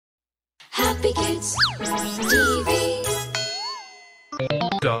Happy Kids TV.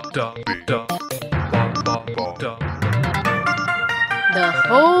 The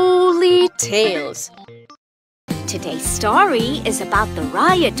Holy Tales. Today's story is about the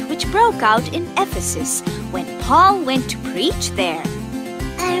riot which broke out in Ephesus when Paul went to preach there.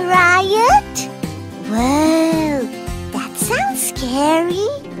 A riot? Whoa, that sounds scary.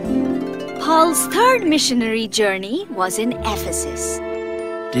 Paul's third missionary journey was in Ephesus.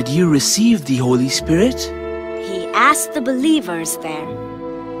 Did you receive the Holy Spirit? He asked the believers there.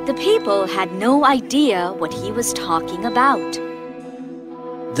 The people had no idea what he was talking about.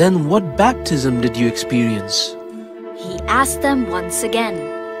 Then what baptism did you experience? He asked them once again.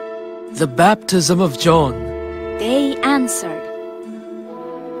 The baptism of John. They answered.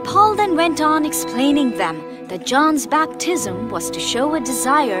 Paul then went on explaining them that John's baptism was to show a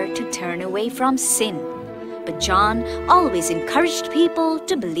desire to turn away from sin. But John always encouraged people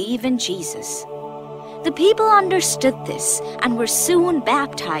to believe in Jesus. The people understood this and were soon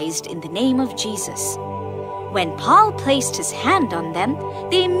baptized in the name of Jesus. When Paul placed his hand on them,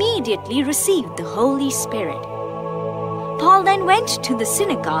 they immediately received the Holy Spirit. Paul then went to the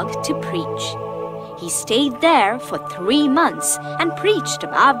synagogue to preach. He stayed there for 3 months and preached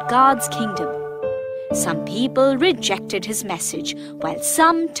about God's kingdom. Some people rejected his message, while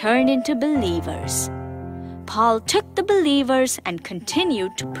some turned into believers. Paul took the believers and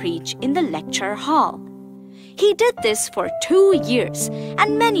continued to preach in the lecture hall. He did this for 2 years,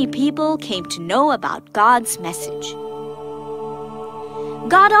 and many people came to know about God's message.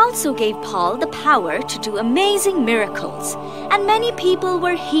 God also gave Paul the power to do amazing miracles, and many people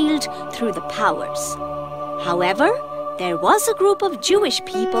were healed through the powers. However, there was a group of Jewish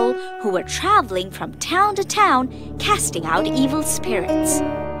people who were traveling from town to town, casting out evil spirits.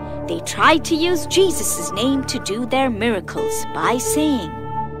 They tried to use Jesus' name to do their miracles by saying,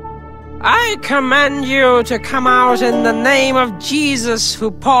 I command you to come out in the name of Jesus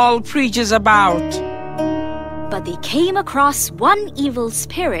who Paul preaches about. But they came across one evil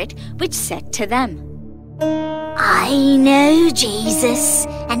spirit which said to them, I know Jesus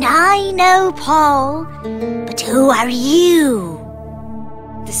and I know Paul, but who are you?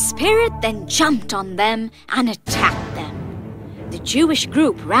 The spirit then jumped on them and attacked them. The Jewish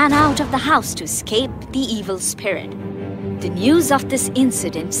group ran out of the house to escape the evil spirit. The news of this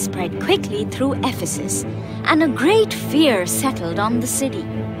incident spread quickly through Ephesus, and a great fear settled on the city.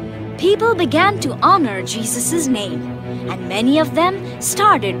 People began to honor Jesus' name, and many of them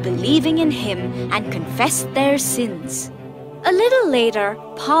started believing in him and confessed their sins. A little later,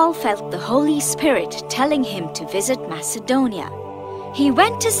 Paul felt the Holy Spirit telling him to visit Macedonia. He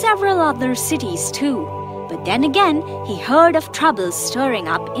went to several other cities too, but then again he heard of troubles stirring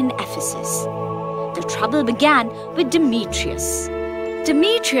up in Ephesus. The trouble began with Demetrius.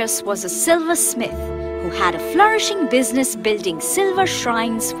 Demetrius was a silversmith who had a flourishing business building silver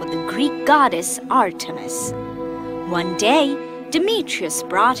shrines for the Greek goddess Artemis. One day, Demetrius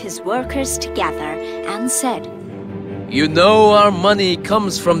brought his workers together and said, You know our money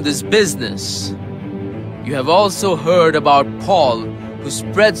comes from this business. You have also heard about Paul, who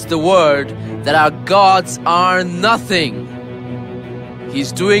spreads the word that our gods are nothing.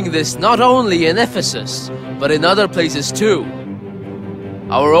 He's doing this not only in Ephesus, but in other places too.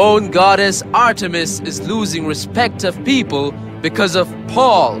 Our own goddess Artemis is losing respect of people because of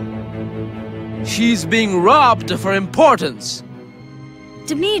Paul. She's being robbed of her importance.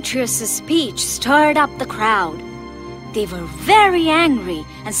 Demetrius' speech stirred up the crowd. They were very angry,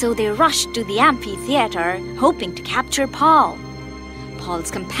 and so they rushed to the amphitheater, hoping to capture Paul.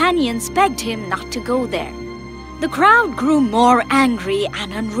 Paul's companions begged him not to go there. The crowd grew more angry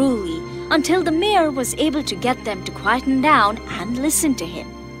and unruly until the mayor was able to get them to quieten down and listen to him.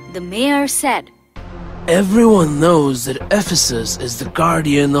 The mayor said, Everyone knows that Ephesus is the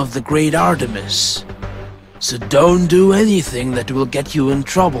guardian of the great Artemis. So don't do anything that will get you in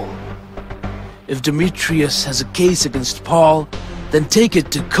trouble. If Demetrius has a case against Paul, then take it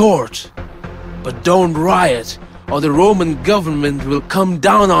to court. But don't riot, or the Roman government will come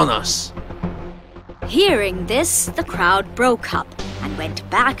down on us. Hearing this, the crowd broke up and went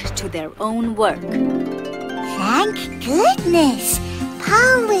back to their own work. Thank goodness,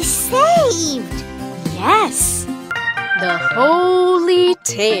 Paul was saved. Yes, The Holy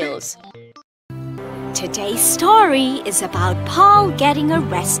Tales. today's story is about Paul getting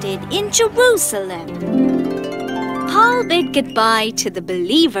arrested in Jerusalem. Paul bid goodbye to the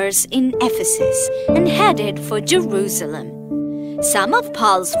believers in Ephesus and headed for Jerusalem. Some of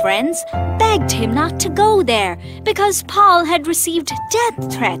Paul's friends begged him not to go there because Paul had received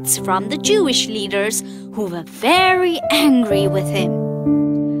death threats from the Jewish leaders who were very angry with him.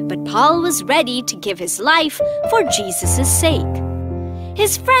 but Paul was ready to give his life for Jesus' sake.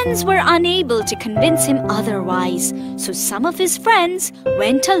 His friends were unable to convince him otherwise, so some of his friends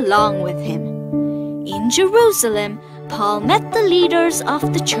went along with him. In Jerusalem, Paul met the leaders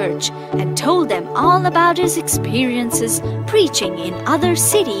of the church and told them all about his experiences preaching in other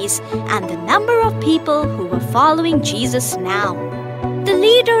cities and the number of people who were following Jesus now. The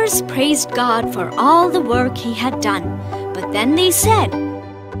leaders praised God for all the work he had done, but then they said,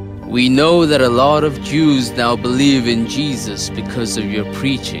 "We know that a lot of Jews now believe in Jesus because of your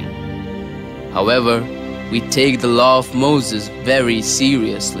preaching. However, we take the law of Moses very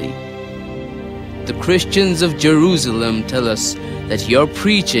seriously. The Christians of Jerusalem tell us that your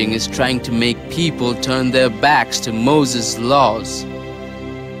preaching is trying to make people turn their backs to Moses' laws.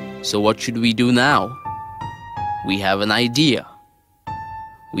 So what should we do now? We have an idea.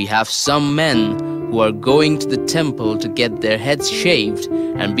 We have some men who are going to the temple to get their heads shaved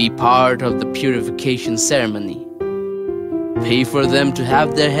and be part of the purification ceremony. Pay for them to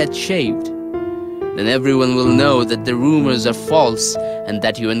have their heads shaved. Then everyone will know that the rumors are false and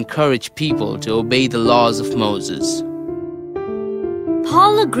that you encourage people to obey the laws of Moses."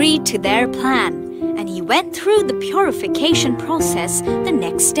 Paul agreed to their plan, and he went through the purification process the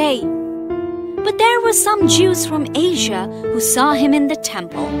next day. But there were some Jews from Asia who saw him in the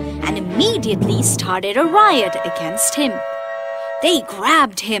temple and immediately started a riot against him. They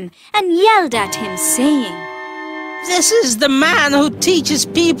grabbed him and yelled at him, saying, This is the man who teaches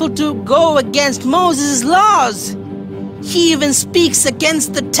people to go against Moses' laws. He even speaks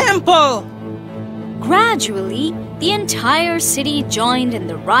against the temple. Gradually, the entire city joined in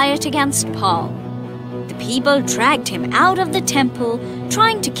the riot against Paul. The people dragged him out of the temple,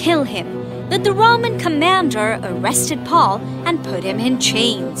 trying to kill him, but the Roman commander arrested Paul and put him in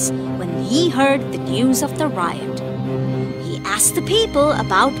chains when he heard the news of the riot. He asked the people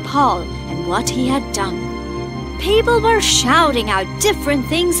about Paul and what he had done. People were shouting out different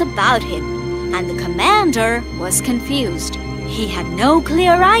things about him, and the commander was confused. He had no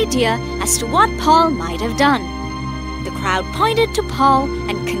clear idea as to what Paul might have done. The crowd pointed to Paul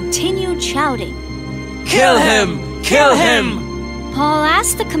and continued shouting, "Kill him! Kill him!" Paul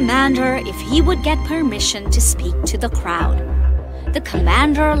asked the commander if he would get permission to speak to the crowd. The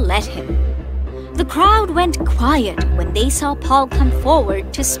commander let him. The crowd went quiet when they saw Paul come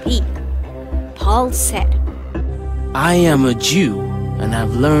forward to speak. Paul said, "I am a Jew, and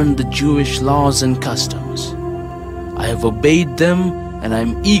have learned the Jewish laws and customs. I have obeyed them, and I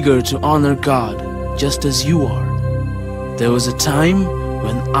am eager to honor God, just as you are. There was a time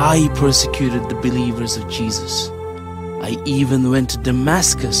when I persecuted the believers of Jesus. I even went to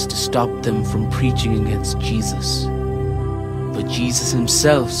Damascus to stop them from preaching against Jesus. But Jesus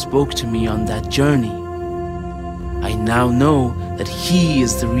himself spoke to me on that journey. I now know that he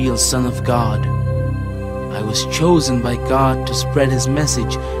is the real Son of God. I was chosen by God to spread his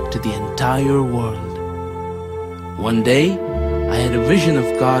message to the entire world. One day, I had a vision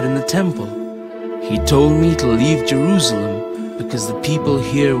of God in the temple. He told me to leave Jerusalem because the people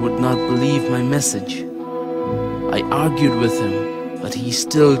here would not believe my message. I argued with him, but he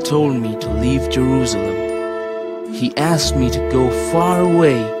still told me to leave Jerusalem. He asked me to go far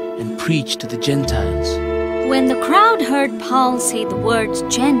away and preach to the Gentiles." When the crowd heard Paul say the word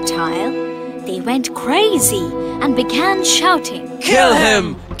Gentile, they went crazy and began shouting, "Kill him!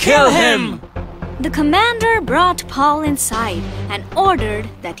 Kill him!" The commander brought Paul inside and ordered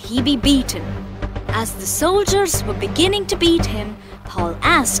that he be beaten. As the soldiers were beginning to beat him, Paul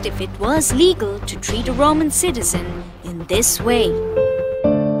asked if it was legal to treat a Roman citizen in this way.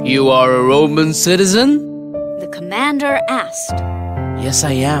 "You are a Roman citizen?" The commander asked. "Yes,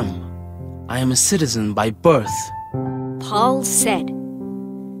 I am. I am a citizen by birth." Paul said.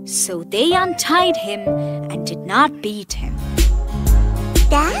 So they untied him and did not beat him.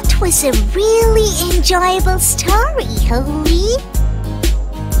 That was a really enjoyable story, Holy.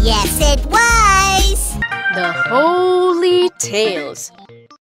 Yes, it was. The Holy Tales.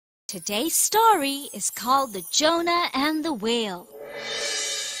 Today's story is called The Jonah and the Whale.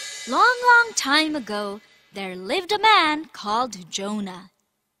 Long, long time ago, there lived a man called Jonah.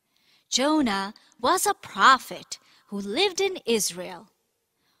 Jonah was a prophet who lived in Israel.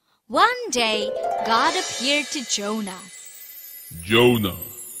 One day, God appeared to Jonah. "Jonah,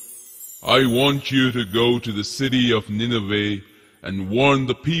 I want you to go to the city of Nineveh and warn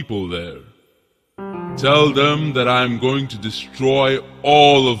the people there. Tell them that I am going to destroy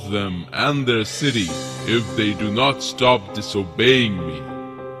all of them and their city if they do not stop disobeying me."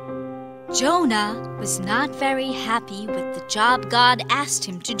 Jonah was not very happy with the job God asked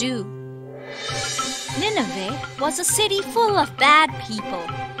him to do. Nineveh was a city full of bad people,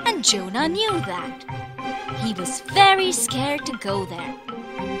 and Jonah knew that. He was very scared to go there.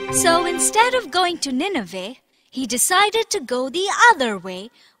 So instead of going to Nineveh, he decided to go the other way,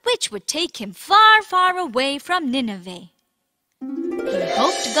 which would take him far, far away from Nineveh. He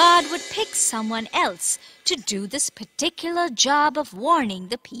hoped God would pick someone else to do this particular job of warning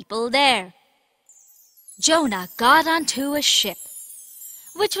the people there. Jonah got onto a ship,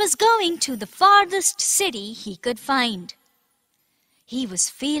 which was going to the farthest city he could find. He was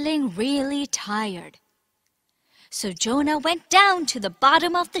feeling really tired. So Jonah went down to the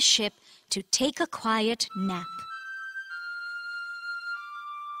bottom of the ship to take a quiet nap.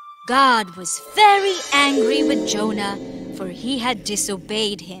 God was very angry with Jonah, for he had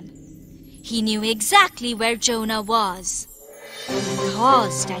disobeyed him. He knew exactly where Jonah was and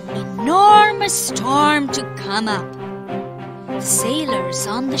caused an enormous storm to come up. The sailors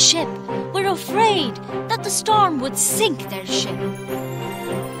on the ship were afraid that the storm would sink their ship.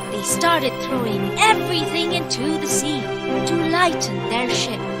 They started throwing everything into the sea to lighten their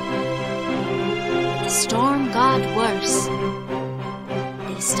ship. The storm got worse.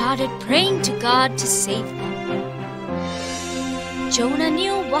 They started praying to God to save them. Jonah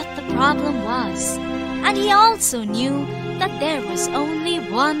knew what the problem was, and he also knew that there was only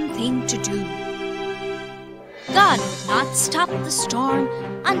one thing to do. God would not stop the storm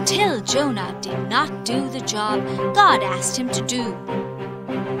until Jonah did not do the job God asked him to do.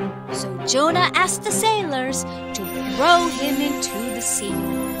 So Jonah asked the sailors to throw him into the sea.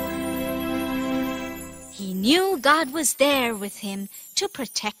 He knew God was there with him to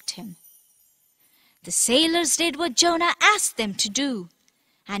protect him. The sailors did what Jonah asked them to do,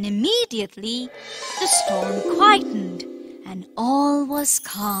 and immediately the storm quietened and all was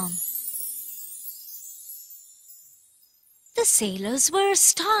calm. The sailors were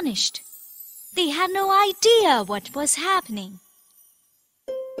astonished. They had no idea what was happening.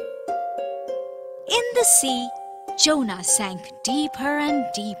 In the sea, Jonah sank deeper and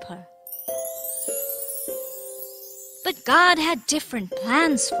deeper. But God had different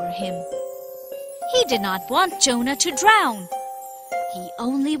plans for him. He did not want Jonah to drown. He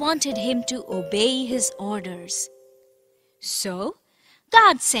only wanted him to obey his orders. So,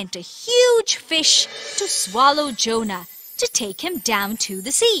 God sent a huge fish to swallow Jonah to take him down to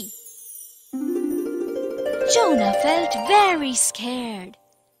the sea. Jonah felt very scared.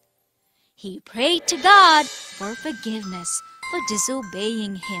 He prayed to God for forgiveness for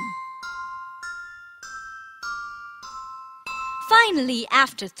disobeying him. Finally,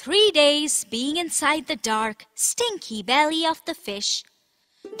 after 3 days being inside the dark, stinky belly of the fish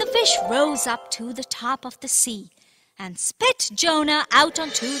rose up to the top of the sea and spit Jonah out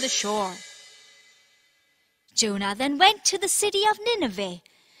onto the shore. Jonah then went to the city of Nineveh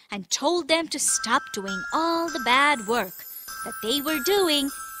and told them to stop doing all the bad work that they were doing,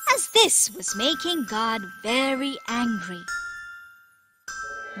 as this was making God very angry.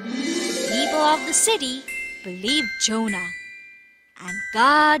 The people of the city believed Jonah, and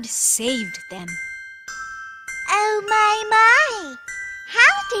God saved them. Oh my!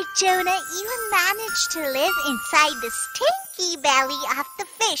 How did Jonah even manage to live inside the stinky belly of the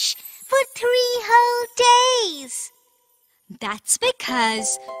fish for 3 whole days? That's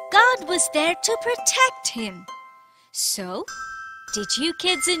because God was there to protect him. So, did you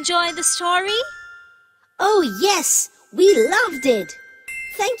kids enjoy the story? Oh yes, we loved it.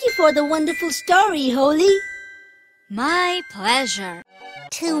 Thank you for the wonderful story, Holy. My pleasure.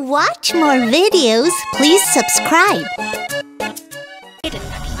 To watch more videos, please subscribe.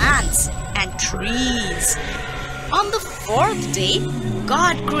 Plants and trees. On the 4th day,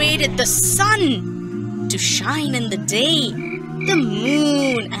 God created the sun to shine in the day, the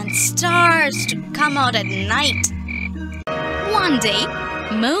moon and stars to come out at night. One day,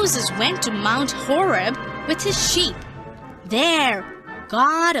 Moses went to Mount Horeb with his sheep. There,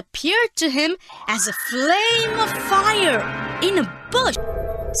 God appeared to him as a flame of fire in a bush.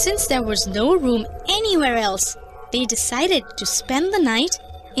 Since there was no room anywhere else, they decided to spend the night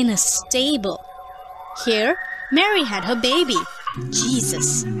in a stable. Here, Mary had her baby,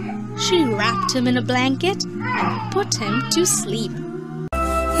 Jesus. She wrapped him in a blanket and put him to sleep.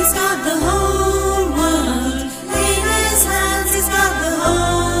 He's got the whole